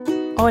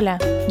Hola,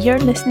 you're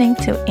listening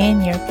to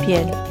In Your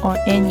Piel or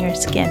In Your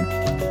Skin,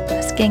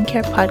 a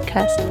skincare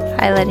podcast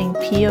highlighting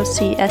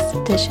POC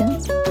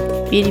estheticians,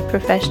 beauty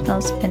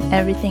professionals, and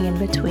everything in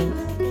between.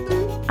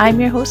 I'm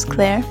your host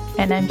Claire,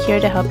 and I'm here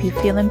to help you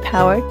feel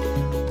empowered,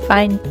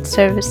 find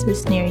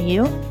services near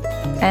you,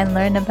 and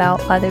learn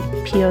about other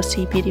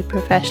POC beauty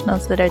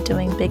professionals that are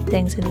doing big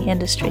things in the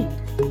industry.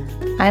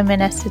 I'm an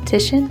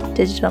esthetician,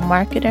 digital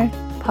marketer,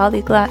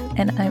 polyglot,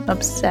 and I'm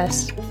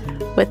obsessed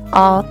with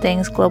all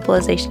things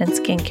globalization and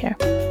skincare.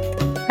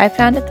 I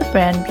founded the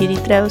brand Beauty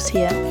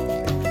Traducida,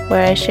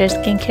 where I share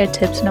skincare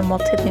tips in a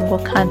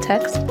multilingual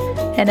context,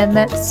 and I've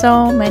met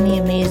so many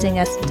amazing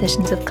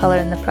estheticians of color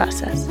in the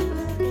process.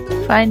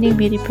 Finding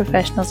beauty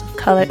professionals of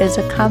color is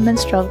a common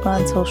struggle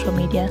on social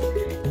media,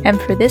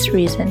 and for this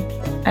reason,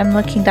 I'm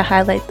looking to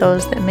highlight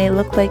those that may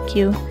look like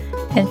you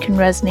and can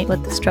resonate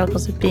with the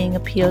struggles of being a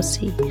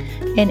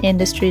POC in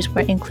industries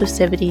where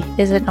inclusivity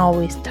isn't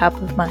always top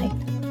of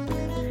mind.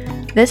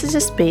 This is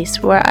a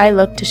space where I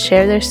look to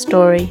share their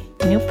story,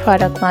 new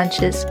product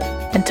launches,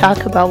 and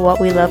talk about what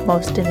we love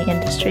most in the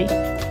industry.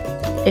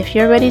 If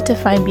you're ready to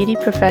find beauty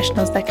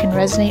professionals that can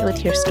resonate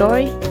with your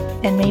story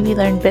and maybe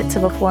learn bits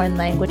of a foreign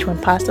language when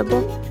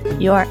possible,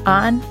 you are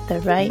on the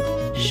right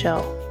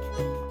show.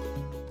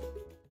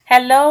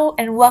 Hello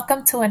and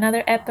welcome to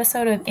another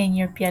episode of In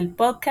Your Piel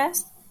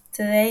podcast.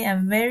 Today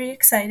I'm very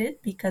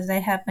excited because I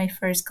have my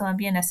first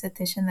Colombian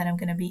esthetician that I'm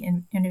going to be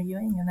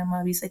interviewing, and I'm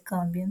obviously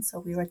Colombian, so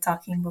we were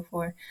talking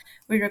before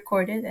we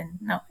recorded,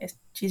 and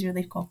she's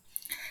really cool.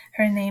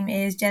 Her name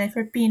is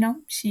Jennifer Pino.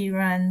 She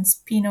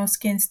runs Pino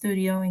Skin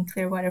Studio in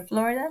Clearwater,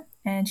 Florida,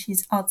 and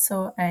she's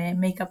also a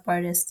makeup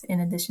artist in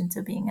addition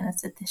to being an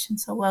esthetician.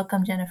 So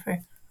welcome,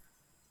 Jennifer.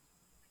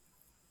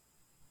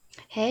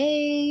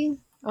 Hey,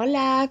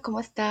 hola,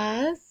 ¿cómo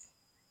estás?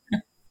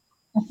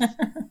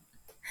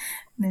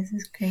 This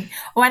is great.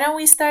 Why don't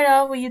we start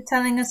off with you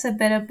telling us a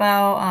bit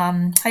about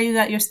how you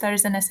got your start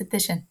as an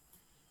esthetician?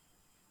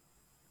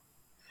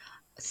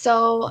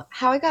 So,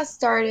 how I got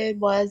started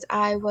was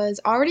I was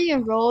already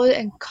enrolled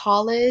in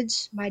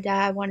college. My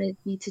dad wanted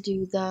me to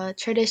do the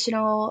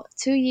traditional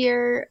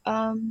 2-year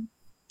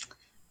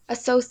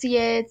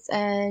associates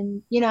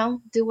and,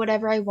 do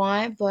whatever I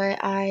want, but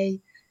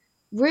I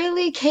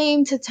really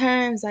came to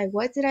terms like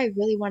what did I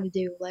really want to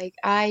do? Like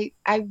I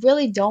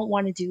really don't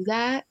want to do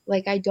that.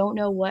 Like I don't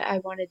know what I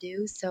want to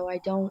do, so I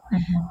don't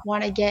Mhm.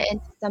 want to get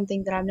into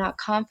something that I'm not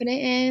confident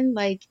in.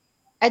 Like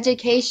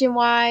education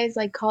wise,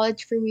 like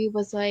college for me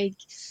was like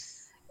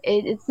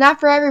it's not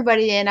for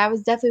everybody, and I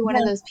was definitely one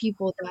of Yeah. those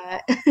people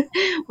that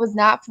was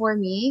not for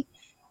me.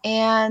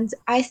 And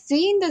I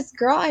seen this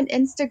girl on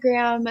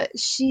Instagram.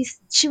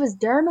 She was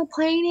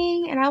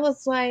dermaplaning, and I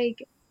was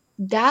like,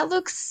 that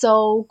looks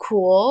so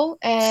cool.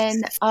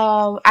 And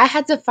I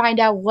had to find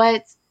out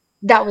what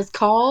that was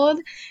called,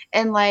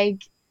 and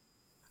like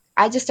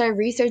I just started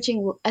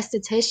researching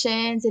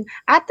estheticians. And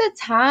at the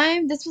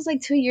time, this was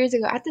like 2 years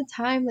ago. At the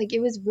time, like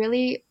it was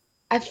really,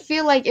 I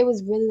feel like it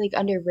was really like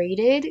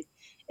underrated,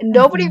 and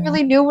nobody Mhm.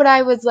 really knew what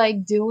I was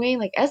like doing.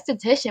 Like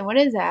esthetician, what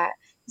is that?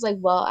 It's like,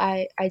 well,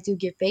 I do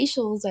get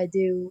facials, I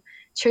do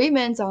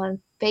treatments on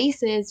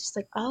faces. Just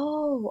like,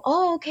 oh,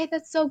 okay,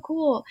 that's so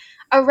cool.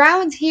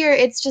 Around here,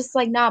 it's just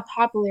like not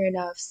popular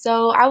enough.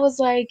 So I was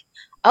like,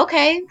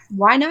 okay,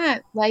 why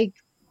not? Like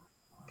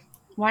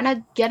why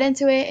not get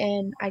into it?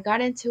 And I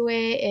got into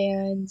it,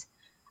 and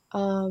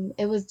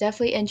it was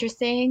definitely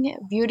interesting.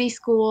 Beauty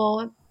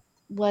school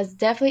was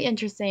definitely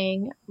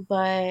interesting,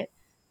 but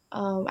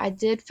I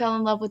did fell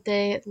in love with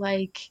it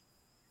like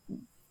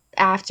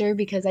after,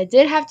 because I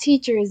did have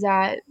teachers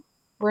that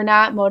were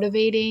not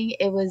motivating.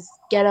 It was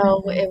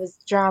ghetto, Mhm. it was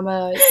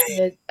drama,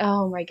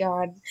 oh my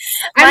God.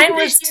 I'm Mine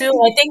pretty was too.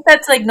 sure, I think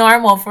that's like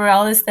normal for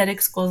all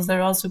aesthetic schools.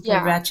 They're all super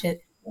yeah,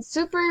 ratchet.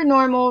 super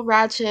normal,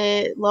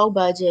 ratchet, low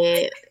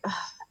budget.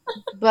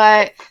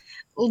 But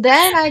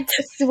then I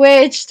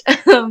switched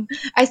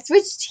I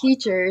switched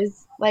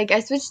teachers. Like I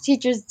switched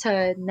teachers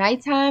to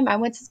nighttime. I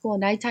went to school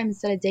nighttime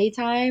instead of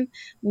daytime.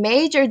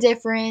 Major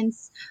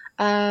difference.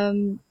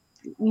 Um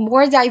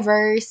More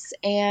diverse,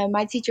 and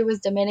my teacher was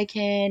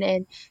Dominican,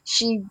 and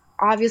she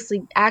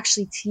obviously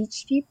actually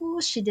teach people.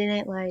 She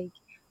didn't like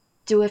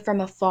do it from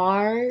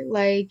afar.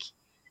 Like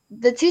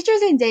the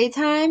teachers in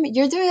daytime,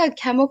 you're doing a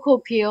chemical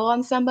peel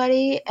on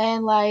somebody,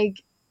 and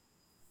like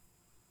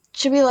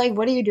she'll be like,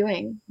 "What are you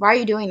doing? Why are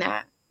you doing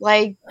that?"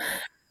 Like,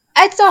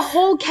 it's a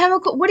whole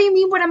chemical. What do you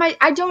mean? What am I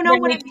don't know They're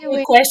what I'm making you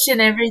doing.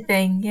 question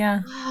everything. Yeah.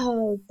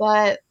 Oh,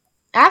 but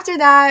after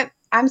that,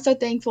 I'm so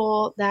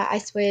thankful that I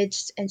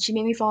switched, and she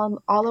made me fall in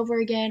all over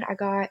again. I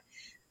got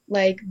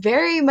like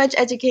very much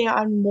educated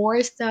on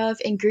more stuff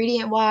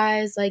ingredient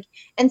wise. Like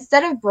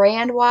instead of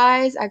brand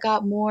wise, I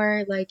got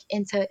more like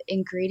into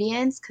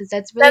ingredients, because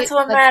that's That's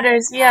really what like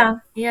matters. Yeah.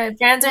 Yeah.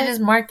 Brands are like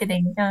just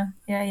marketing. Yeah.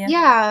 Yeah. Yeah.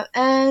 yeah.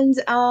 And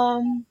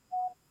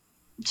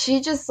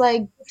she just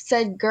like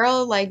said,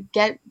 girl, like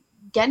get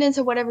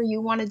into whatever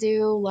you want to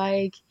do.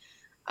 Like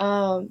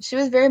she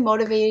was very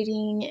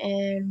motivating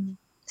and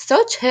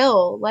so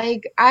chill.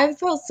 Like I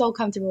felt so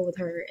comfortable with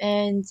her.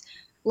 And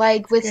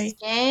like It's with great.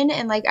 skin,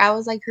 and like I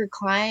was like her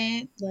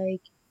client,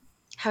 like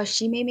how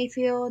she made me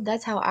feel,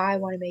 that's how I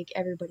want to make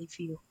everybody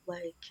feel.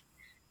 Like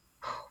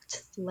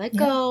just let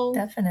Yeah, go.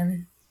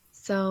 definitely.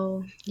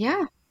 So,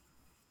 yeah.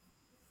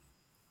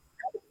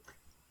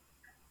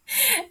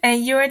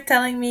 And you were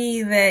telling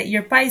me that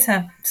you're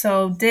Paisa.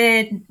 So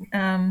did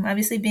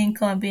obviously being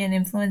Colombian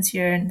influence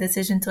your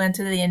decision to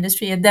enter the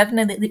industry? It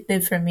definitely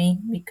did for me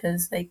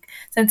because like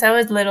since I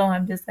was little,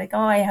 I'm just like, oh,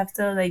 I have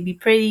to like be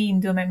pretty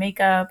and do my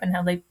makeup and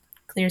have like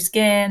clear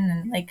skin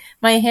and like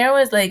my hair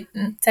was like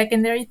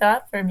secondary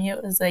thought for me.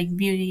 It was like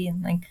beauty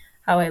and like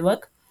how I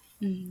look.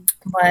 Mhm.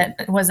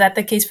 But was that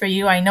the case for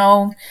you? I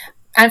know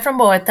I'm from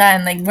Bogota,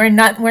 and like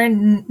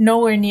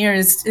nowhere near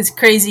as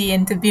crazy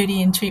into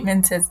beauty and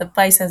treatments as the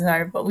Paisas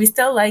are, but we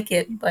still like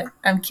it. But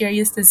I'm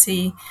curious to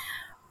see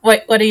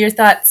what are your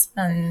thoughts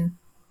on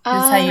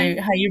just Um, how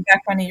your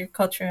background and your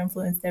culture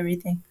influenced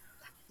everything.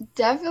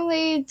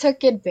 Definitely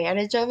took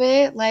advantage of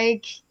it.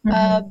 Like,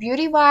 Mm-hmm.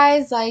 beauty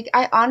wise, like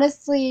I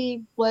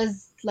honestly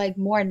was like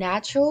more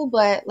natural,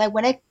 but like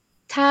when it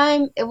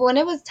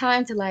was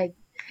time to like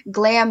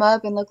glam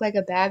up and look like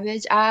a bad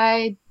bitch,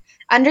 I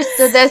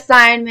understood the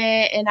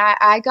assignment and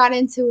I got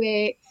into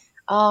it.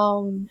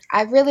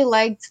 I really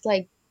liked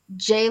like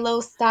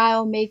J-Lo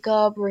style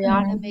makeup,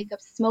 Rihanna Mm-hmm.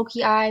 makeup,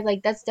 smoky eye,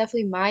 like that's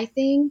definitely my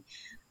thing.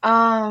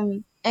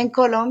 And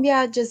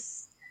Colombia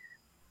just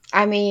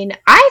I mean,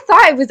 I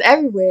thought it was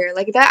everywhere.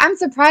 Like that, I'm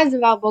surprised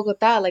about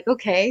Bogota. Like,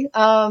 okay,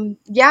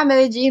 yeah,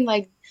 Medellin,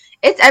 like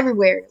it's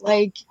everywhere.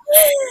 Like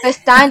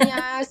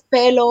pestañas,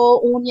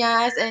 pelo,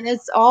 uñas, and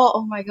it's all.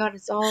 Oh my God,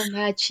 it's all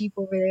mad cheap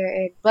over there.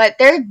 And but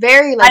they're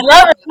very I like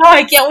love it. No,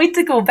 I can't wait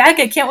to go back.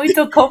 I can't wait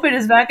till COVID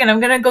is back, and I'm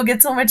gonna go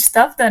get so much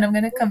stuff done. I'm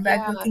gonna oh come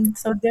back yeah, looking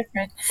so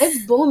different. it's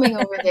booming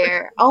over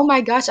there. Oh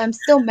my gosh, I'm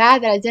still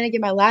mad that I didn't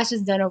get my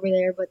lashes done over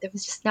there, but there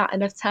was just not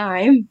enough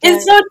time.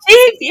 It's But so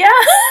cheap, yeah.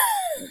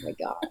 oh my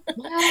God,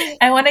 what?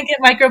 I want to get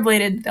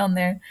microbladed down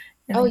there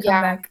and Oh then come yeah,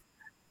 back.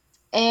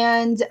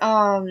 and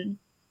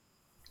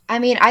I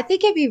mean, I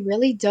think it'd be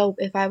really dope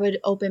if I would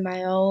open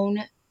my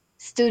own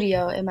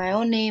studio in my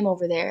own name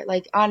over there.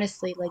 Like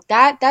honestly, like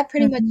that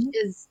pretty much Hmm.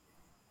 is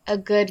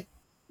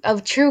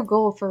a true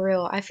goal for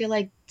real. I feel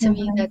like to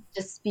me that Hmm.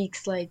 just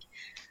speaks like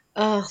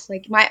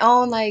my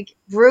own like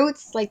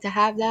roots, like to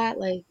have that,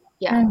 like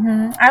yeah.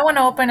 I want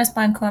to open a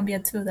spa in Colombia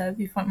too. That would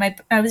be fun.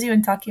 I was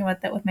even talking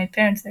about that with my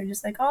parents. They're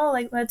just like, oh,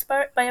 like let's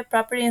buy a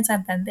property in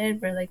Santander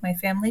where like my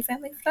family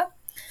from,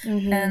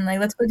 Hmm. and like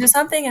let's go do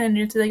something. And then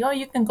you're just like, oh,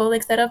 you can go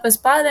like set up a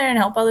spa there and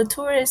help all the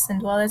tourists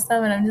and do all that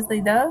stuff. And I'm just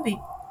like, that would be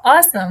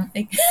awesome.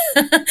 Like,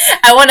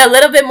 I want a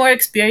little bit more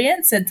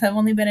experience since I've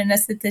only been an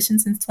esthetician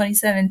since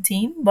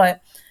 2017.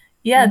 But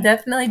yeah, Hmm.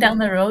 definitely down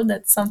the road,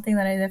 that's something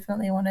that I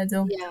definitely want to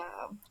do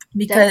Yeah,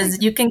 definitely.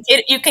 because you can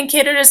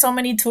cater to so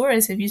many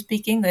tourists if you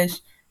speak English,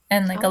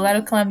 and like a Oh lot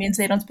of yeah. Colombians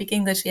they don't speak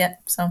English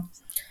yet, so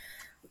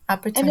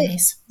And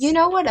opportunities. you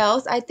know what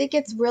else? I think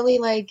it's really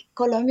like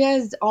Colombia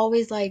is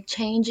always like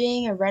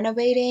changing and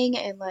renovating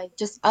and like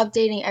just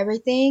updating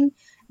everything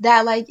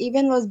that like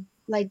even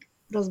like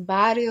those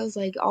barrios,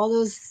 like all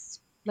those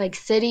like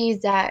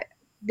cities that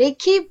they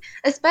keep,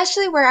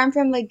 especially where I'm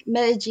from, like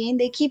Medellin,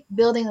 they keep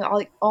building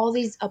all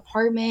these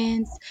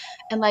apartments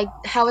and like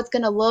how it's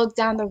gonna look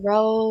down the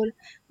road.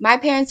 My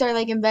parents are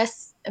like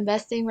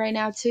investing right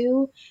now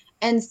too.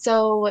 And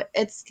so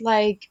it's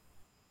like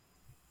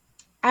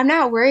I'm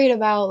not worried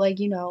about like,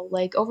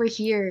 like over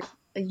here,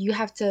 you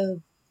have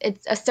to,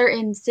 it's a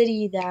certain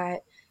city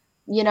that,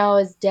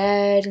 is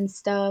dead and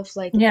stuff.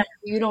 Like Yeah,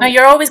 you no, don't,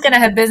 you're always gonna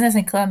have business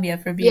in Colombia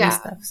for beauty yeah,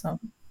 stuff, so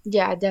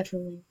yeah,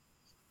 definitely.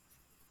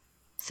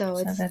 So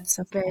it's that's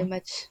so very cool.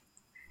 much,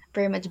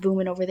 very much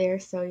booming over there.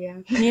 So yeah.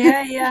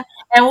 Yeah, yeah.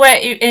 And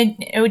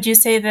would you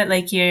say that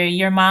like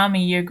your mom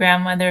and your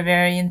grandmother are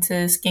very into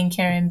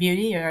skincare and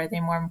beauty, or are they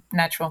more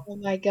natural? Oh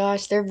my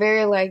gosh, they're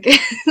very like,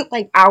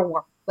 like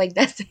our, like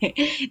that's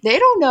it. They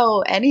don't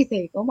know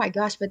anything. Oh my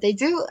gosh, but they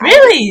do. I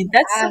always Really?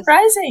 That's ask.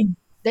 surprising.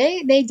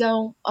 They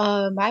don't.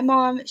 My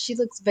mom, she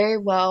looks very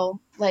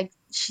well. Like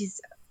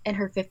she's in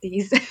her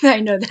 50s.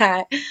 I know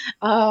that.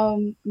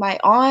 My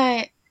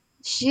aunt,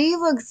 she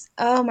looks,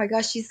 oh my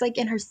gosh, she's like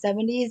in her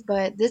 70s,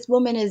 but this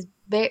woman is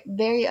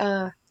very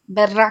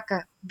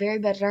berraca, very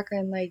berraca,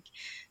 and like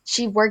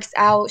she works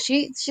out.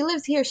 She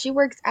lives here. She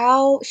works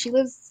out. She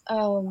lives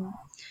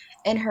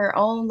in her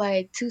own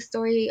like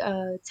two-story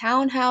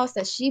townhouse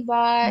that she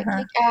bought. Uh-huh.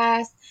 Kick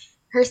ass.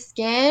 Her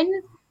skin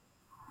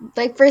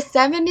like for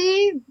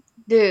 70,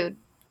 dude,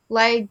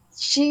 like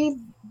she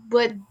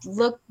would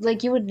look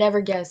like you would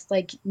never guess.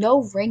 Like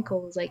no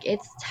wrinkles, like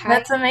it's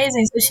tight That's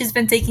amazing. So she's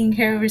been taking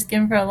care of her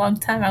skin for a long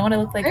time. I want to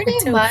look like her pretty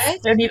too.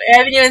 much. I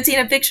haven't even seen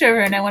a picture of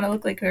her, and I want to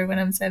look like her when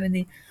I'm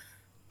 70.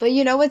 But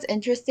you know what's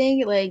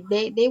interesting? Like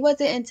they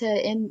wasn't into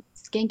in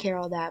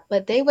skincare all that,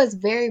 but they was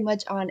very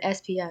much on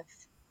SPF.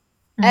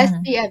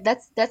 Hmm. SPF,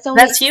 that's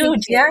only That's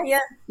huge. skincare. Yeah, yeah.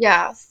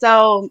 Yeah.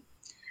 So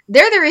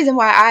they're the reason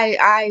why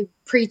I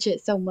preach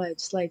it so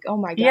much. Like, oh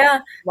my God, Yeah.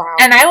 wow.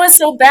 And I was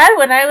so bad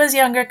when I was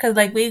younger because,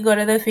 like, we go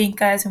to the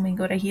fincas and we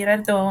go to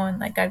Girardot, and,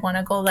 like, I want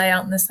to go lie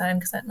out in the sun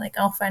because I'm like,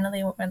 oh,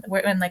 finally, we're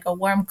in, like, a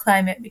warm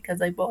climate because,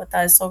 like,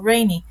 Bogota is so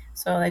rainy.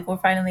 So, like, we're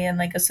finally in,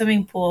 like, a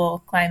swimming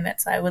pool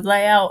climate. So I would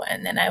lie out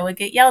and then I would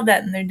get yelled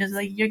at, and they're just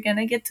like, you're going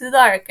to get too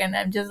dark. And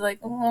I'm just like,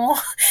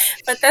 oh,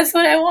 but that's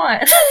what I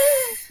want.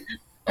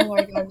 Oh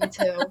my God, me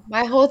too.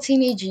 My whole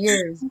teenage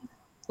years.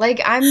 Like,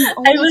 I'm I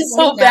only was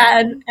so 29.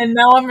 bad, and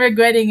now I'm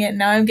regretting it.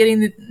 Now I'm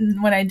getting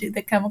when I do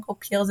the chemical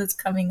peels, it's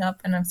coming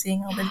up, and I'm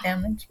seeing all the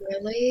damage.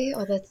 Really?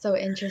 Oh, that's so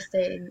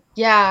interesting.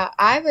 Yeah,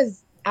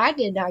 I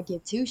did not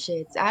give two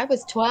shits. I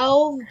was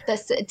 12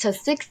 to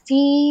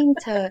 16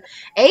 to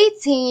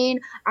 18.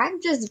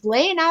 I'm just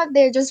laying out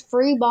there just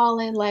free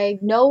balling,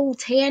 like no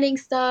tanning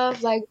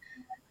stuff. Like,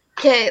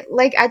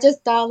 like I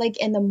just thought like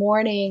in the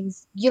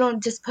mornings, you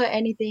don't just put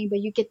anything, but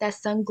you get that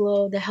sun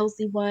glow, the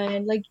healthy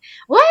one. Like,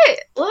 what?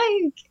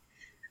 Like,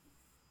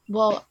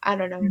 well, I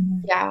don't know.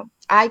 Mhm. Yeah,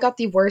 I got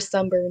the worst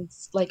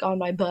sunburns like on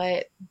my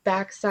butt,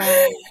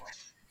 backside.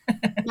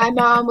 My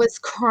mom was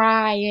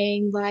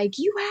crying, like,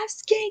 you have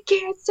skin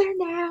cancer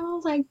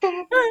now, like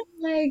that,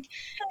 like,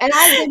 and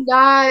I did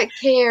not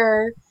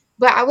care,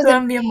 but I was in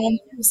Columbia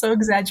monster pain. is so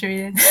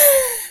exaggerated.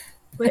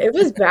 But it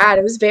was bad.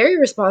 It was very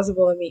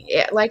responsible of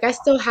me. Like, I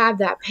still have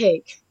that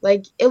pig.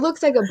 Like, it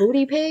looks like a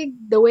booty pig,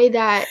 the way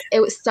that it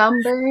was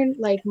sunburned,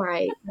 like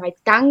my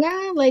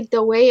tanga, like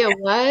the way it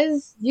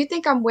was. You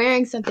think I'm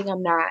wearing something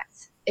I'm not.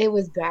 It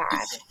was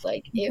bad.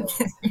 Like, ew.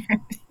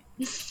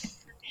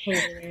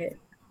 Hated it.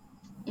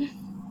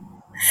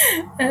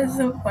 That's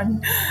so funny.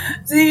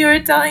 So you were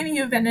telling me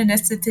you've been an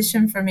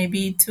esthetician for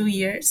maybe 2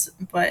 years,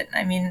 but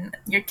I mean,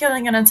 you're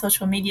killing it on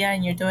social media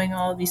and you're doing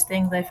all of these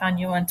things. I found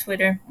you on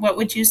Twitter. What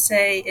would you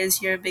say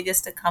is your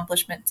biggest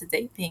accomplishment to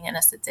date being an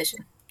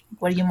esthetician?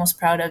 What are you most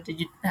proud of? Did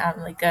you have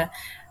like a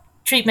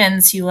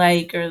treatments you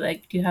like, or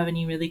like do you have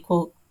any really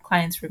cool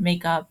clients for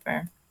makeup,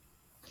 or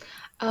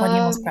what are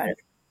you most Um, proud of?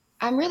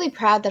 I'm really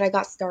proud that I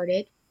got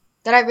started,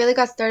 that I really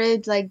got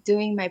started like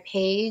doing my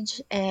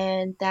page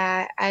and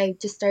that I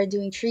just started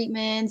doing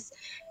treatments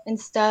and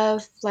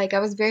stuff. Like I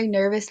was very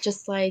nervous,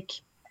 just like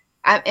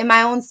I'm in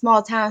my own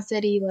small town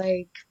city,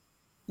 like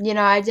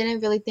I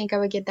didn't really think I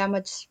would get that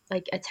much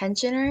like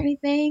attention or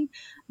anything.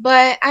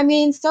 But I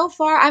mean, so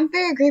far I'm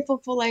very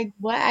grateful for like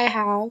what I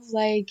have.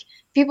 Like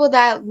people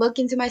that look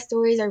into my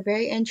stories are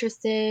very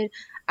interested.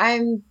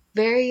 I'm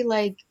very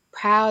like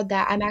proud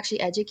that I'm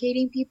actually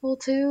educating people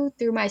too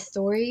through my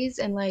stories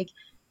and like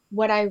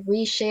what I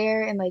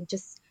reshare and like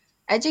just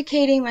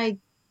educating like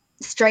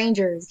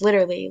strangers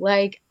literally.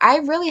 Like I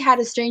really had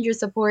a stranger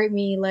support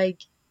me like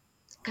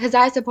because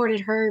I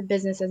supported her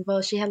business as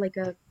well. She had like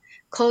a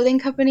clothing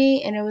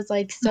company and it was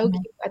like so Mhm.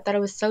 cute. I thought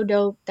it was so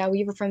dope that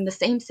we were from the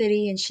same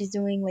city and she's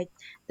doing like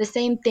the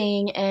same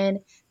thing and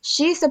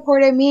she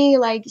supported me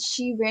like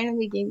she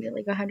randomly gave me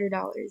like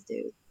 $100,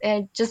 dude.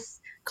 And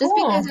just because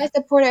Cool. I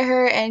supported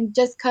her and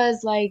just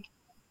cuz like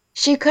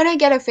she couldn't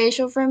get a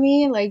facial from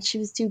me, like she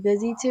was too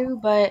busy to,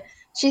 but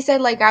she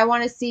said like I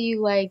want to see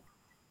you like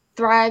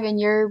thrive in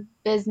your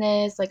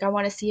business, like I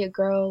want to see it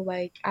grow,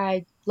 like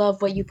I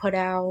love what you put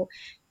out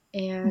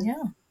and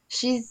Yeah.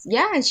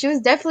 yeah, and she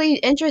was definitely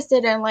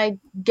interested in like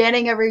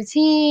getting a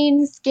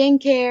routine,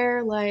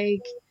 skincare,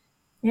 like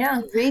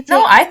Yeah. No,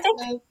 retake I think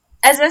stuff.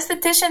 as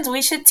estheticians,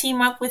 we should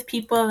team up with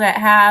people that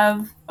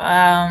have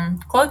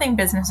clothing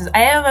businesses. I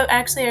have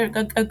actually a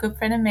good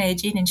friend of mine,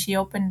 Jean, and she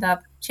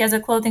has a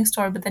clothing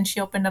store, but then she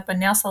opened up a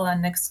nail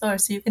salon next door.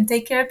 So you can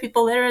take care of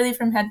people literally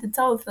from head to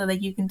toe. So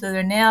like you can do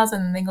their nails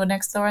and then they go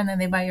next door and then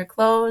they buy your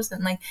clothes.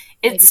 And like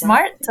it's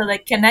smart to Exactly.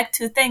 like connect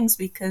two things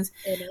because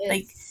It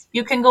like is.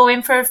 you can go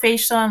in for a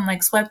facial and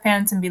like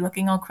sweatpants and be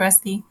looking all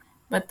crusty.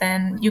 But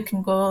then you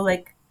can go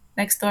like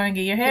next door and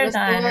get your To hair a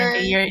done or store.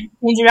 get your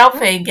change your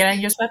outfit, get on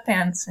your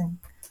sweatpants and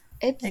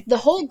It's like the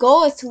whole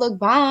goal is to look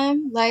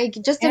bomb. Like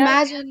just yeah.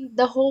 imagine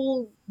the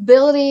whole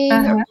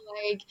building or Uh-huh.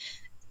 like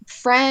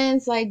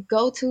friends, like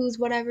go-tos,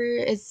 whatever.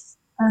 It's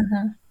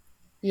Uh-huh.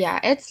 yeah,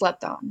 it's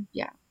slept on.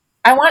 Yeah.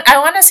 I want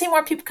to see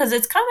more people because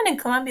it's common in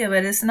Colombia,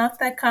 but it's not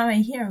that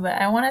common here.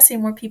 But I want to see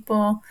more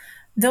people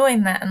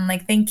doing that and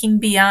like thinking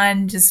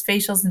beyond just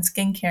facials and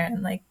skincare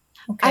and like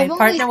okay, I've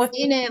only partner with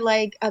seen it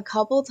like a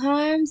couple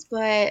times,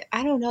 but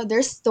I don't know.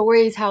 There's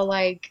stories how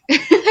like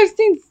I've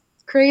seen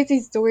crazy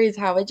stories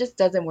how it just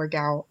doesn't work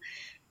out.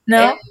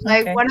 And no,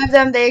 like okay, one of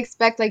them they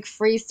expect like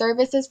free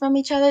services from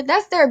each other.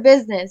 That's their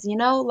business, you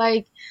know?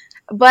 Like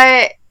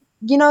but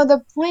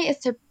the point is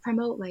to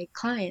promote like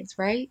clients,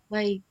 right?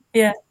 Like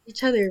yeah,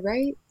 each other,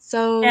 right?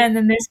 So and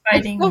then there's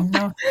it's fighting so and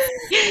no,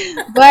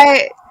 funny.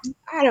 But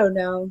I don't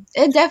know.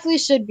 It definitely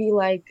should be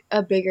like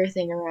a bigger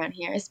thing around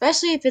here,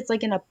 especially if it's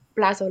like in a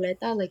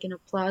plazoleta, like in a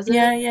plaza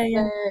yeah, yeah,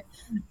 yeah. where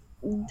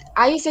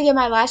I used to get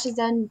my lashes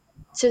done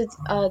to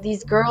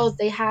these girls.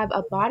 They have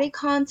a body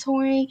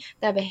contouring,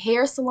 they have a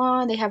hair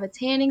salon, they have a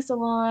tanning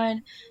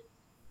salon.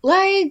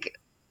 Like,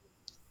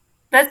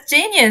 That's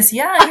genius.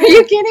 Yeah, are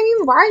you yeah, kidding me?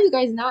 Why are you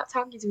guys not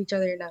talking to each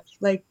other enough?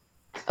 Like,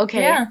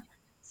 okay. yeah.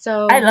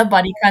 I So, love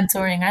body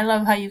contouring. I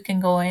love how you can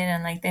go in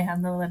and like they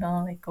have the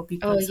little like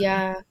oh copitos and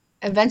yeah.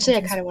 Eventually,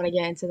 I kind just of want to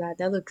get into that.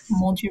 That looks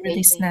mold you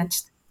really amazing.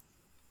 snatched.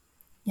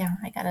 Yeah,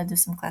 I gotta do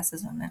some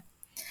classes on that.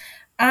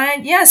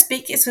 Yeah,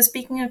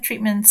 speaking of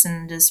treatments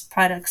and just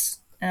products,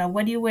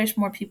 what do you wish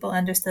more people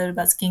understood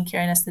about skincare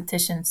and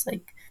estheticians?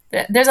 Like,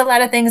 there's a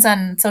lot of things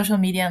on social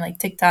media, like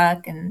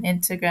TikTok and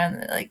Instagram,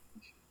 that like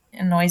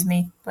annoys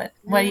me. But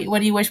what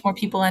do you wish more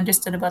people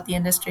understood about the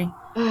industry?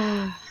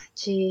 Ah,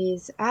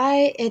 jeez.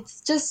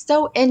 It's just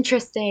so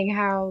interesting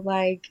how,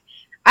 like,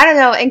 I don't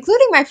know,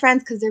 including my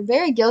friends, because they're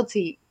very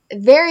guilty.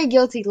 Very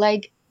guilty.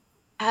 Like,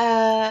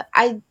 uh,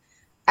 I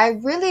I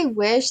really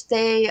wish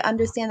they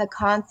understand the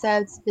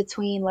concepts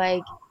between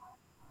like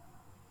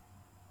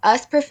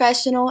us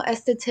professional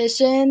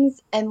estheticians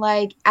and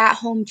like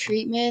at-home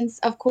treatments,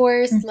 of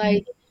course. Hmm.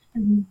 Like,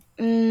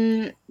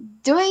 mm,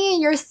 doing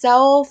it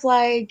yourself,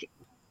 like,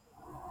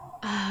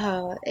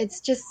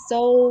 it's just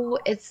so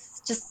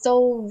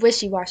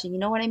wishy-washy. You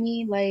know what I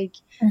mean? Like,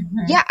 Hmm.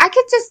 yeah, I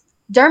could just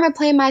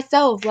dermaplane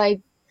myself.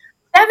 Like,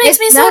 That makes it's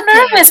me so nothing.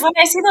 nervous when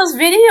I see those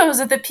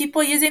videos of the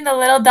people using the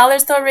little dollar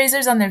store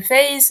razors on their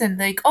face and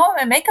like, oh,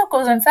 my makeup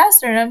goes on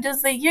faster. And I'm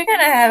just like, you're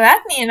gonna have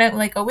acne in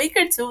like a week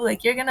or two.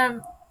 Like, you're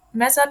gonna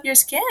mess up your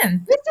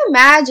skin. Just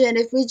imagine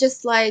if we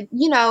just like,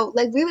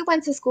 like we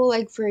went to school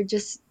like for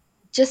just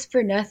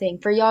for nothing,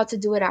 for y'all to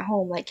do it at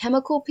home, like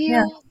chemical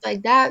Yeah. peels,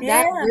 like that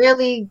Yeah.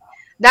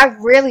 that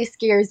really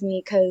scares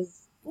me because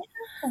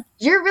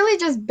you're really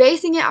just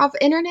basing it off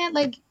internet.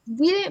 Like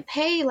we didn't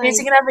pay Basing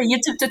like it off a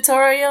YouTube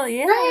tutorial.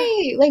 Yeah.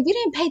 right, like we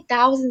didn't pay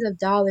thousands of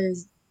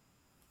dollars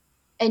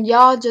and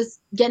y'all just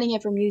getting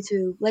it from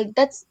YouTube. Like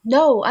that's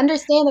no,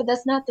 understand that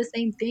that's not the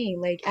same thing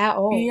like at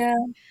all. Yeah.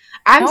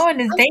 I'm No,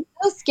 and it's I'm dangerous.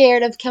 still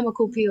scared of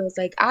chemical peels.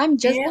 Like I'm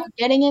just Yeah. now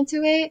getting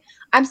into it.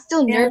 I'm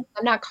still Yeah. nervous.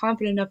 I'm not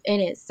confident enough in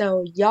it.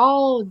 So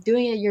y'all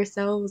doing it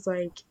yourselves,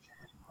 like,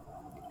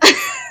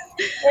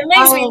 It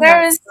makes me oh my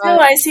nervous too. God.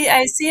 I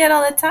see it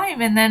all the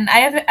time, and then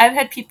I've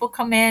had people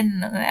come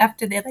in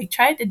after they like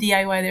tried to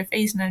DIY their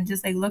face, and I'm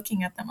just like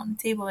looking at them on the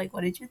table, like,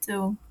 "What did you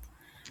do?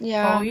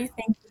 What Yeah, were you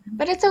thinking?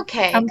 but it's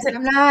okay Come because to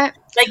I'm not.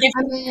 like if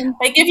I mean,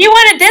 like if you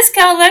want a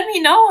discount, let me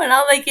know, and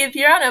I'll like if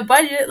you're on a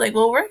budget, like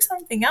we'll work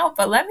something out,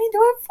 but let me do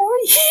it for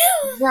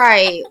you."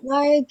 right?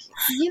 Like,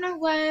 you know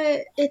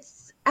what?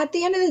 It's at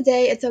the end of the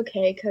day, it's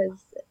okay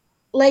because,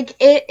 like,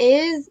 it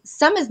is.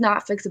 Some is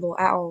not fixable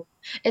at all.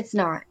 It's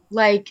not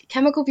like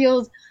chemical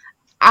peels.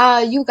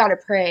 You gotta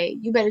pray.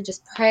 You better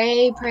just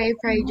pray, pray,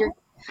 pray.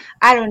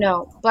 I don't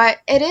know, but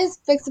it is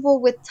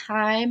fixable with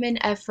time and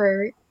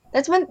effort.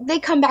 That's when they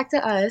come back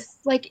to us.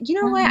 Like, you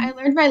know what? I Hmm.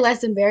 learned my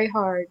lesson very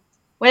hard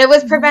when it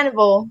was Hmm.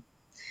 preventable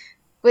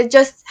with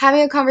just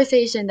having a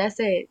conversation. That's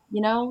it,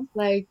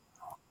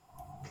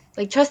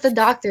 like trust the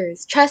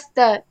doctors, trust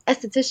the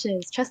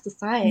estheticians, trust the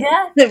science,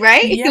 Yeah,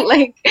 right? yeah.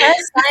 Like,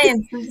 That's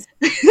science.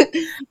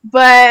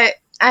 but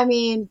I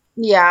mean,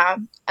 yeah,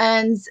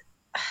 and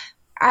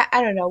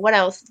I don't know what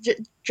else.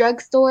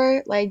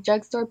 Drugstore, like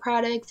drugstore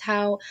products.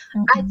 How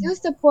I Mhm. do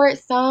support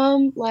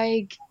some,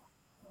 like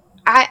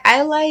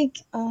I like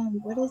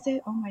what is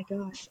it? Oh my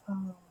gosh.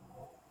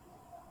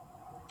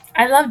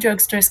 I love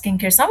drugstore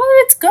skincare. Some of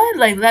it's good,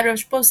 like La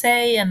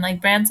Roche-Posay and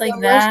like brands La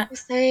like that.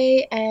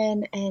 Roche-Posay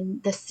and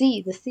the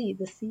C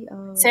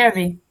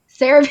CeraVe.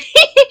 CeraVe.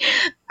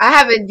 I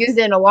haven't used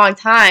it in a long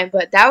time,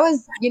 but that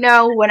was,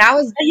 when I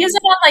was I use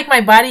it on like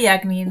my body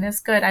acne, and it's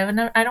good. I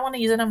don't want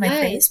to use it on my yes.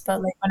 face,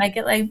 but like when I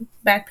get like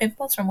back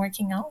pimples from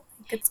working out,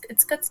 like,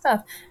 it's good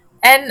stuff.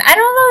 And I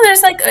don't know,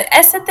 there's like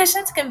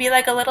estheticians can be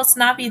like a little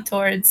snobby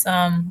towards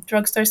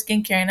drugstore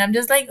skincare, and I'm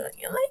just like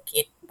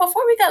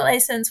before we got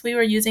licensed, we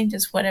were using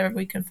just whatever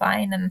we could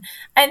find, and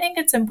I think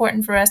it's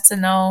important for us to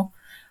know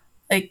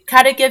like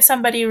how to give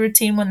somebody a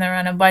routine when they're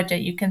on a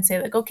budget. You can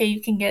say like, okay,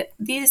 you can get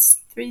these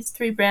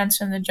three brands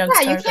from the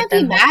Yeah, you drugstore, but can't be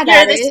then like mad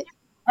here are at the it.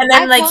 and I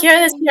then like tell here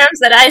are the them, serums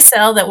that I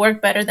sell that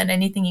work better than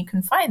anything you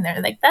can find there.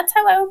 Like that's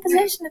how I would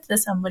position it to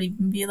somebody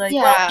and be like,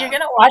 well, you're yeah,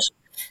 gonna wash,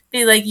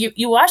 be like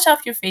you wash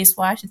off your face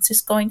wash, it's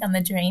just going down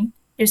the drain.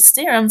 Your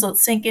serums will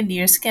sink into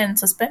your skin,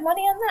 so spend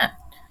money on that.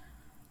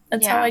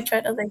 That's how yeah. I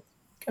try to like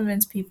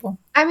convince people.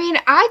 I mean,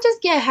 I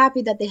just get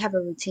happy that they have a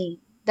routine,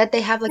 that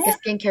they have like a Yeah,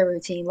 skincare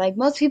routine. Like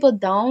most people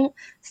don't.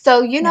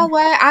 So you know yeah,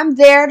 what? I'm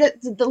there to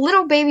the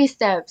little baby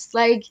steps.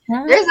 Like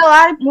there's hmm, a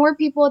lot of more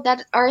people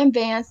that are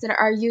advanced that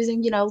are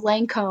using,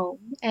 Lancome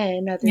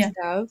and other yeah,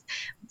 stuff.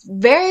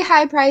 Very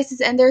high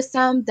prices, and there's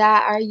some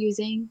that are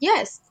using,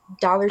 yes,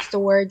 dollar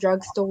store,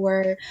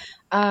 drugstore.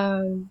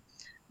 Um,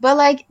 but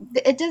like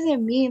it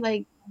doesn't mean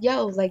like,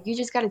 yo, like you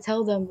just gotta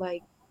tell them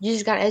like you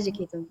just gotta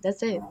educate them.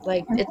 That's it.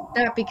 Like it's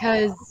not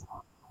because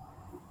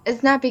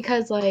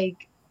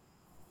like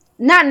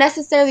not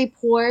necessarily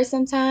poor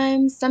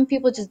sometimes. Some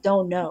people just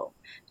don't know.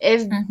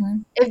 If hmm,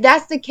 if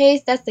that's the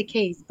case, that's the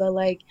case. But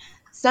like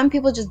some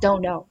people just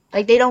don't know.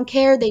 Like they don't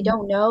care, they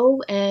don't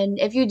know. And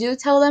if you do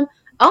tell them,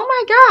 "Oh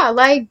my God,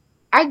 like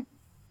I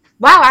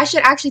wow, I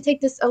should actually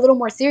take this a little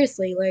more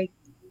seriously." Like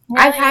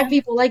I've yeah, had yeah.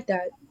 people like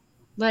that.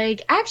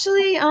 Like,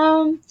 actually,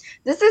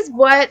 this is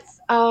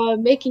what's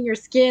making your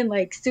skin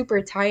like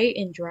super tight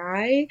and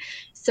dry.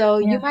 So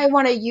you Yeah. might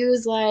want to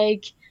use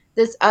like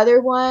this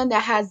other one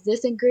that has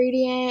this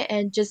ingredient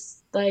and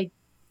just like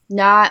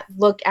not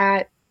look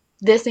at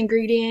this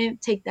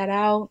ingredient, take that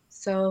out.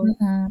 So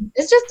Hmm.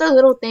 it's just the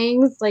little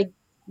things like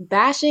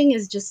bashing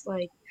is just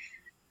like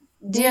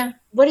do you, Yeah.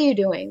 what are you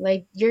doing?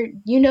 Like you're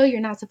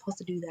not supposed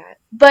to do that.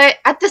 But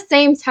at the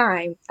same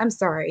time, I'm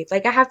sorry.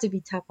 Like I have to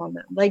be tough on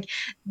them. Like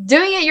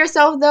doing it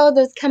yourself though,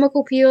 those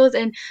chemical peels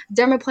and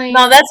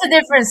No, dermaplane, that's a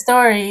different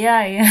story.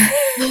 Yeah, yeah.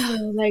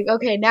 like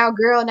okay, now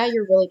girl, now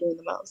you're really doing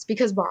the most.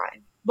 Because why?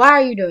 Why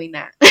are you doing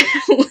that?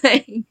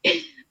 like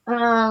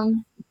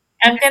um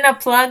I'm gonna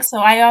plug. So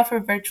I offer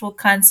virtual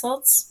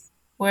consults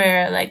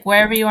where, like,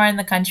 wherever you are in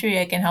the country,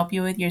 I can help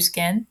you with your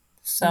skin.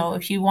 So mhm,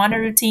 if you want a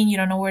routine, you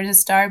don't know where to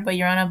start, but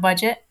you're on a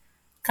budget,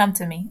 come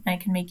to me. I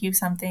can make you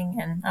something,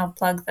 and I'll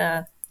plug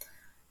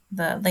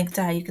the link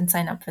to how you can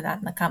sign up for that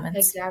in the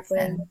comments. exactly.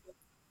 And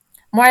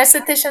more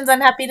estheticians,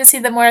 I'm happy to see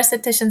that more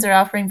estheticians are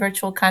offering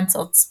virtual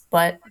consults.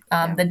 But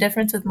Yeah. the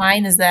difference with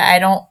mine is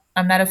that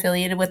I'm not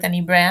affiliated with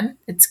any brand.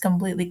 It's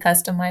completely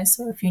customized.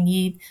 So if you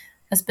need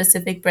a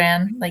specific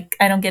brand, like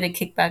I don't get a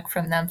kickback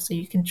from them. So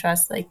you can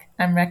trust, like,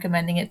 I'm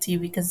recommending it to you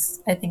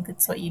because I think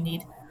it's what you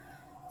need.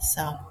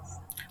 So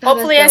Oh,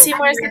 that's hopefully I dope. see I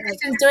more never heard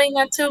estheticians that. doing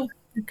that too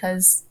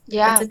because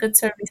it's Yeah. a good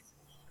service.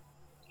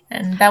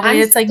 And that way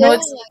I'm it's like no,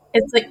 still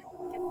it's like,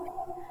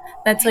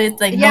 that's why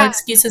it's like no yeah.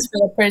 excuses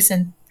for the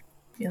person.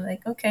 You're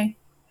like, okay,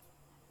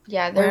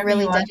 Yeah, they're wherever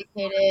really you are.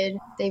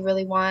 dedicated. They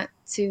really want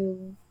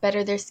to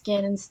better their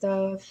skin and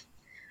stuff.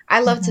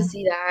 I love to Hmm.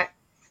 see that.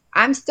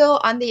 I'm still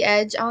on the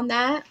edge on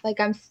that. Like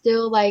I'm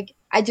still like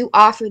I do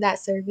offer that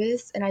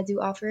service and I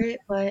do offer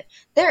it, but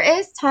there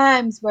is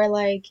times where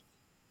like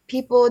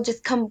people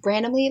just come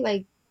randomly,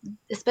 like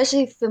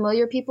especially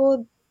familiar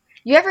people.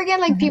 You ever get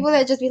like Hmm. people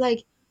that just be like,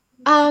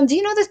 do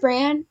you know this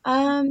brand?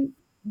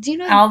 Do you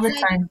know All the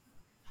like time.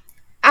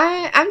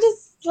 I'm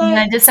just And like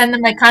I just send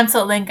them my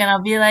consult link and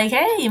I'll be like,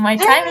 hey, my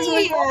time is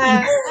with hey,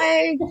 money.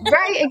 like,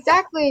 right,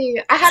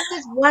 exactly. I have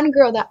this one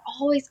girl that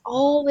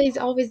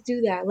always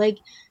do that. Like,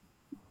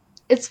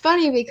 it's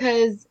funny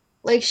because,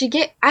 like,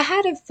 I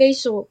had a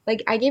facial,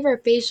 like, I gave her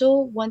a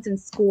facial once in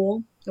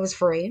school. It was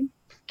free,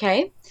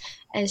 okay?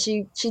 And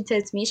she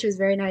tipped me. She was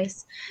very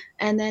nice.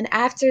 And then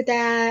after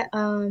that,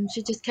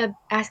 she just kept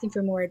asking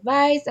for more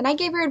advice, and I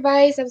gave her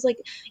advice. I was like,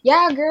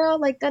 yeah, girl,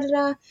 like, da da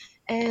da.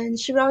 And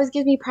she would always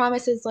give me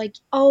promises like,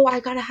 oh, I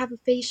gotta have a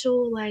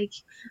facial, like,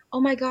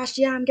 oh my gosh,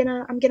 yeah, I'm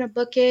gonna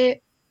book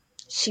it.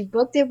 She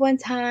booked it one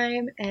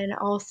time and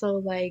also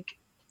like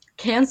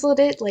canceled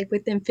it like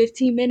within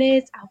 15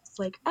 minutes. I was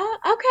like, oh,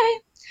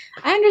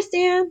 okay, I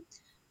understand.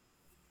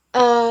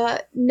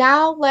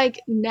 Now like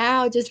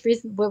now just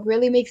recent what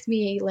really makes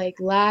me like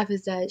laugh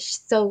is that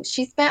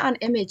she spent on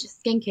Image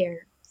skincare.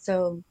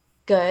 So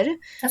good.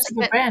 That's She a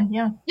good spent brand,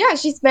 yeah. yeah,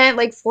 she spent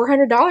like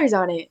 $400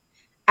 on it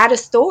at a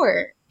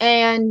store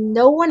and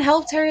no one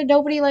helped her.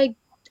 Nobody like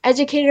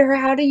educated her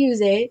how to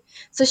use it.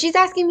 So she's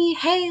asking me,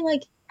 "Hey,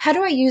 like how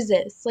do I use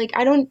this? Like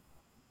I don't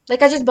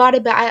like I just bought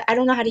it but I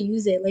don't know how to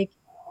use it." Like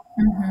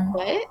Hmm.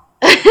 what?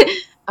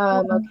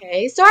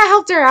 Okay. So I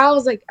helped her out. I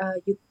was like,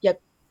 you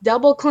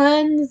double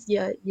cleanse,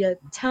 you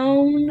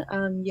tone,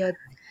 you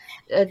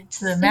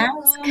The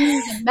mask.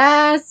 serum, the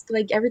mask,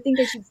 like everything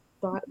that you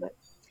bought, but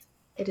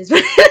it is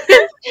what it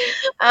is.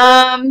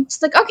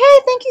 She's like, okay,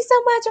 thank you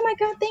so much. Oh my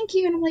God, thank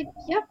you. And I'm like,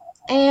 yep.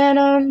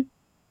 And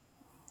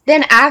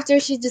then after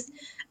she just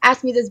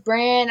asked me this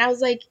brand, I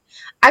was like,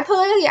 I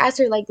politely asked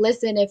her, like,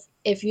 listen,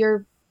 if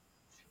you're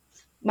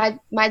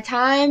my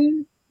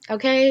time,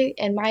 okay,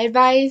 and my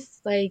advice,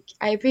 like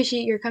I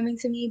appreciate your coming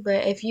to me,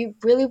 but if you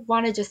really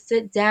want to just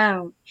sit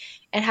down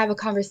and have a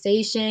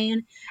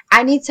conversation,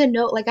 I need to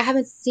know, like I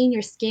haven't seen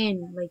your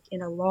skin like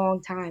in a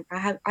long time.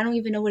 I don't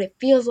even know what it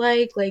feels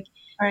like. Like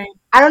Right,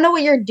 I don't know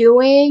what you're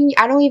doing.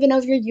 I don't even know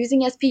if you're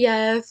using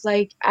SPF.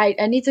 Like I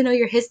need to know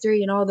your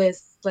history and all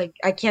this. Like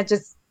I can't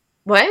just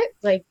what?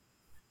 Like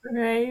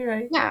right,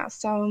 right. yeah,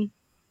 so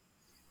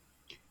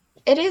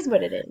it is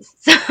what it is.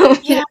 So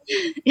Yeah,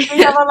 we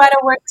yeah. have a lot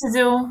of work to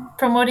do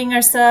promoting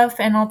our stuff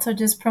and also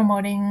just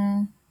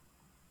promoting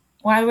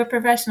why we're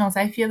professionals.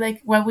 I feel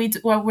like what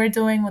we're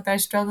doing with our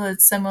struggle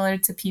is similar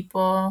to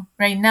people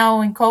right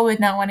now in COVID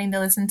not wanting to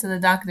listen to the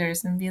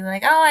doctors and be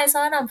like, oh, I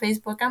saw it on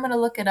Facebook. I'm gonna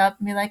look it up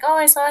and be like, oh,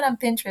 I saw it on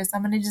Pinterest.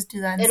 I'm gonna just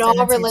do that It instead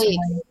all and save some relates.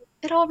 money.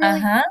 It all Uh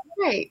relates. huh.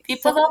 Right.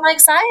 So People don't like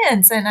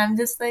science, and I'm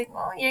just like,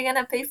 well, you're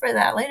gonna pay for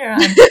that later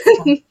on.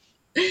 So,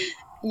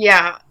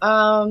 yeah.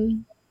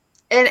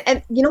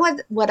 And you know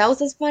what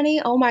else is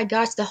funny? Oh my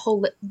gosh, the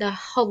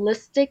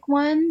holistic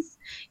ones.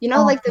 You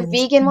know, oh, like the please.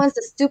 vegan ones,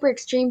 the super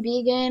extreme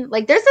vegan.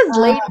 Like there's this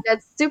lady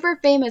that's super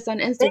famous on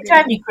They Instagram.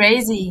 drive me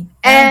crazy.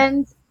 Yeah.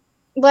 And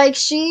like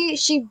she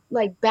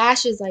like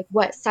bashes like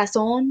what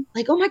Sasson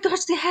like oh my gosh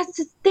it has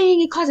this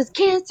thing it causes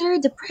cancer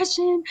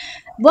depression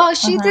well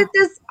Uh she huh. did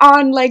this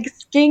on like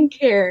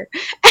skincare.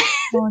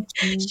 Oh,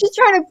 She's jeez.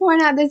 trying to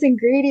point out this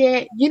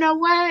ingredient. You know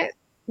what?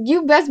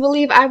 You best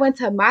believe I went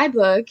to my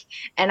book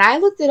and I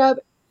looked it up.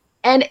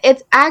 And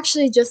it's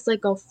actually just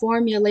like a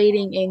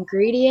formulating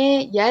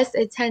ingredient. Yes,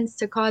 it tends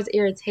to cause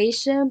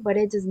irritation, but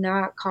it does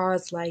not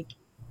cause like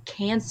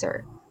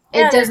cancer. It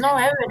Yeah, there's doesn't no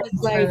cause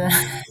evidence for like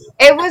that.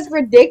 it was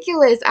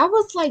ridiculous. I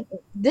was like,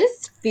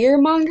 this fear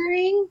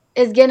mongering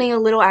is getting a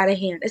little out of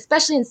hand,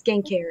 especially in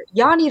skincare.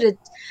 Y'all need to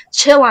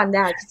chill on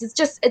that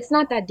because it's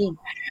not that deep.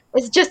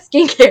 It's just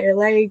skincare.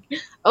 Like,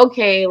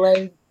 okay,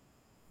 like,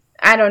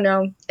 I don't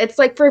know. It's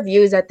like for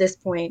views at this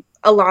point,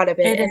 a lot of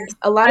it. It And is.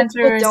 a lot of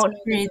people Controversy don't know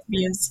the creates difference.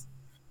 views.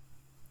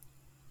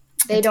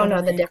 I They don't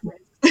know the totally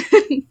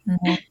agree.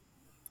 difference. Mhm.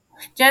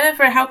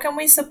 Jennifer, how can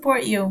we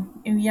support you?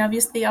 We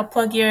obviously, I'll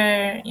plug your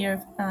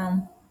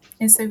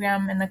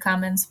Instagram in the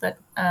comments, but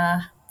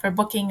for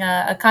booking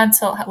a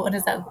consult, what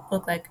does that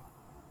look like?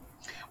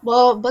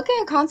 Well, booking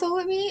a consult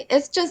with me,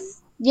 it's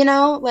just,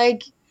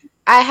 like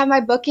I have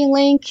my booking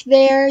link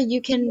there.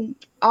 You can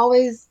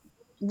always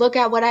look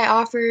at what I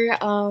offer.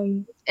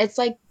 It's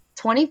like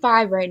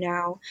 25 right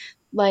now.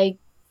 Like,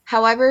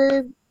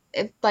 however,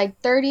 if like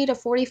 30 to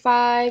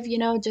 45,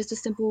 just a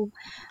simple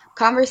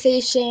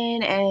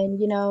conversation and,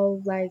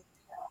 like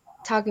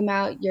talking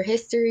about your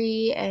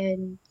history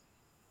and,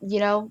 you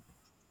know,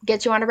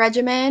 get you on a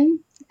regimen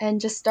and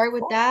just start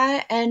with Cool.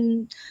 that.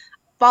 And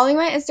following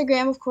my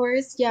Instagram, of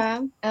course,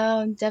 yeah.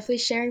 Definitely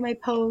sharing my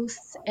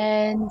posts.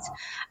 And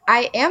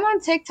I am on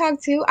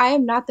TikTok too. I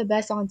am not the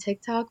best on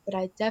TikTok, but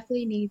I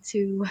definitely need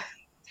to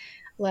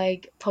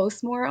like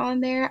post more on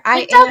there.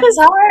 I TikTok am. is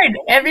hard.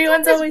 TikTok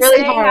Everyone's is always really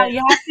saying how hard.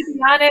 you have to be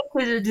on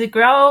it to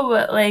grow,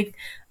 but like,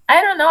 I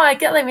don't know. I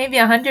get like maybe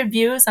 100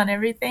 views on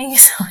everything,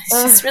 so it's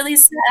Ugh, just really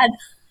sad.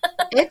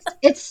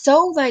 it's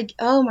so like,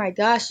 oh my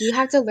gosh, you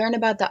have to learn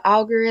about the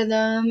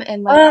algorithm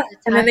and like the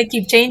And then time. they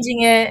keep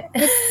changing it.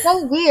 It's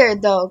so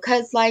weird though,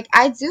 because like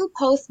I do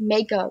post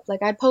makeup,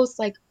 like I post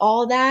like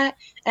all that,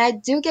 and I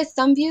do get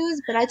some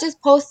views, but I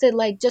just posted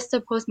like just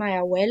to post my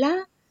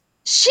abuela.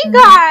 She Mhm.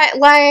 got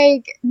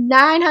like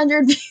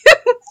 900 views.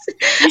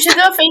 You should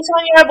do a face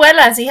on your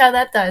abuela, see how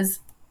that does.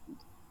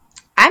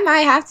 I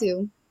might have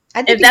to.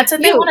 I think If it'd be that's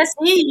what they want cute.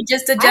 to see, you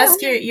just I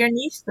adjust honest, your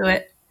niche to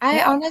it. I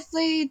Yeah.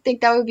 honestly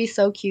think that would be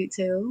so cute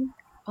too.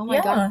 Oh my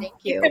God, Yeah. thank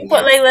You you. could put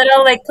Yeah. like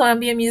little like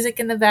Colombian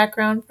music in the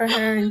background for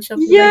her and she'll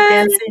be like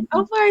Yes. dancing.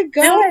 Oh my Do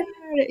God.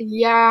 it.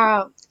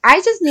 Yeah.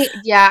 I just need,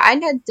 yeah,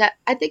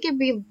 I think it'd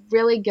be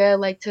really good,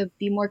 like, to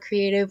be more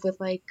creative with,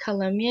 like,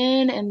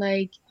 Colombian and,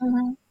 like,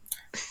 Mhm.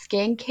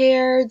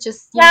 skincare.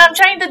 Just, Yeah, I'm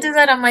trying to do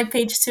that on my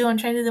page too. I'm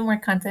trying to do more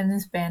content in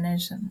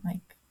Spanish and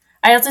like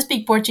I also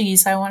speak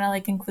Portuguese, so I want to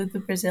like include the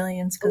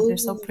Brazilians because they're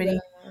so ooh, pretty.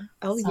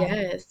 oh, So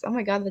yes. Oh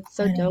my God, that's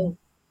so I don't know. dope.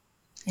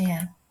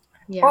 Yeah,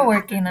 we're Yeah.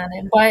 working on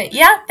it. But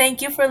yeah,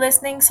 thank you for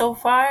listening so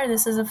far.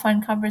 This is a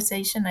fun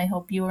conversation. I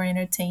hope you were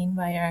entertained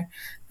by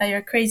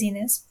our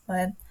craziness.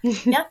 But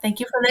yeah, thank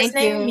you for Thank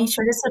listening. you.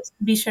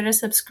 Be sure to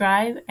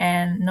subscribe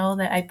and know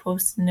that I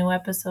post a new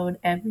episode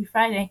every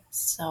Friday.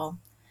 So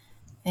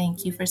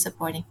thank you for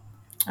supporting.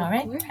 All Of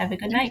right, course. have a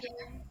good Thank night.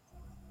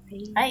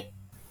 you. Bye. Bye.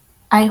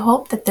 I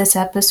hope that this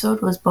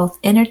episode was both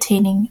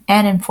entertaining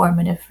and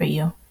informative for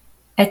you.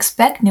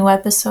 Expect new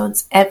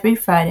episodes every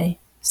Friday,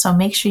 so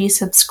make sure you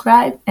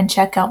subscribe and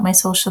check out my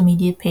social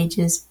media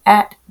pages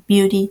at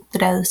Beauty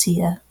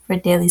Traducida for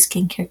daily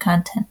skincare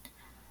content.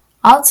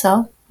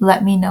 Also,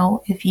 let me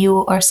know if you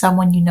or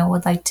someone you know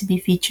would like to be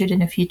featured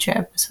in a future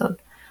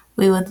episode.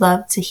 We would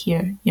love to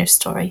hear your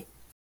story.